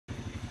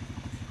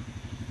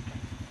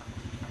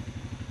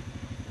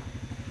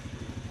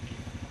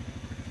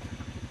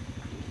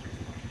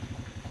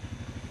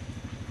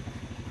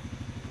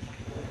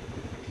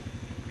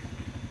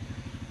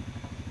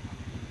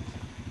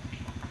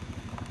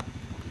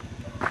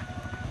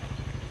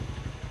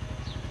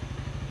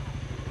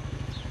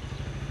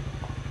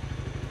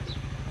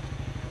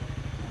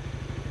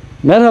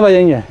Merhaba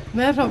yenge.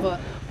 Merhaba.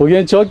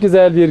 Bugün çok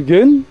güzel bir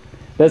gün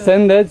ve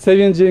senin de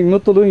sevincin,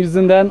 mutluluğun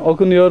yüzünden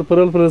okunuyor,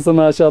 pırıl pırılsın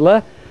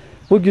maşallah.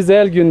 Bu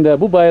güzel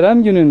günde, bu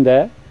bayram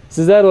gününde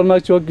sizler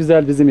olmak çok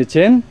güzel bizim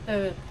için.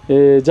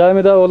 Evet.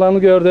 Camide olanı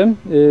gördüm.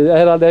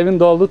 Herhalde evin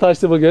doldu,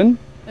 taştı bugün.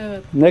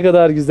 Evet. Ne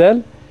kadar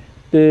güzel.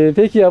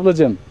 Peki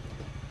ablacığım,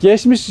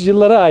 geçmiş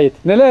yıllara ait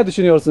neler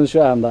düşünüyorsun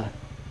şu anda?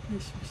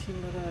 Geçmiş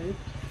yıllara ait.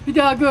 Bir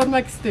daha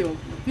görmek istiyorum.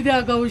 Bir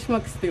daha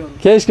kavuşmak istiyorum.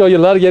 Keşke o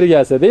yıllar geri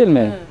gelse, değil mi?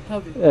 He,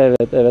 tabii.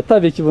 Evet.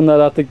 Tabii ki bunlar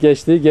artık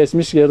geçti,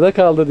 geçmiş yerde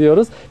kaldı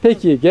diyoruz.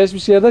 Peki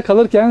geçmiş yerde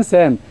kalırken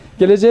sen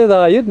geleceğe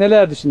dair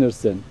neler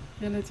düşünürsün?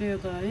 Geleceğe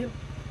dair.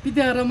 Bir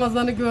daha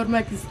Ramazan'ı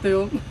görmek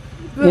istiyorum.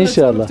 Böyle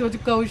İnşallah.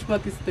 çocuk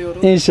kavuşmak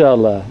istiyorum.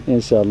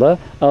 İnşallah.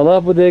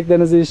 Allah bu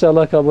dileklerinizi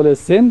inşallah kabul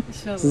etsin.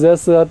 İnşallah. Size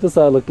sıhhatli,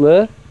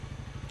 sağlıklı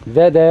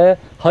ve de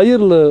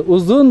hayırlı,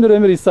 uzun bir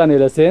ömür ihsan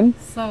eylesin.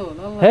 Sağ ol.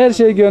 Allah Her razı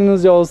şey olsun.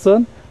 gönlünüzce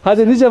olsun.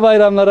 Hadi nice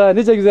bayramlara,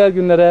 nice güzel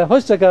günlere.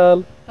 Hoşça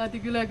kal. Hadi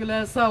güle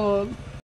güle, sağ ol.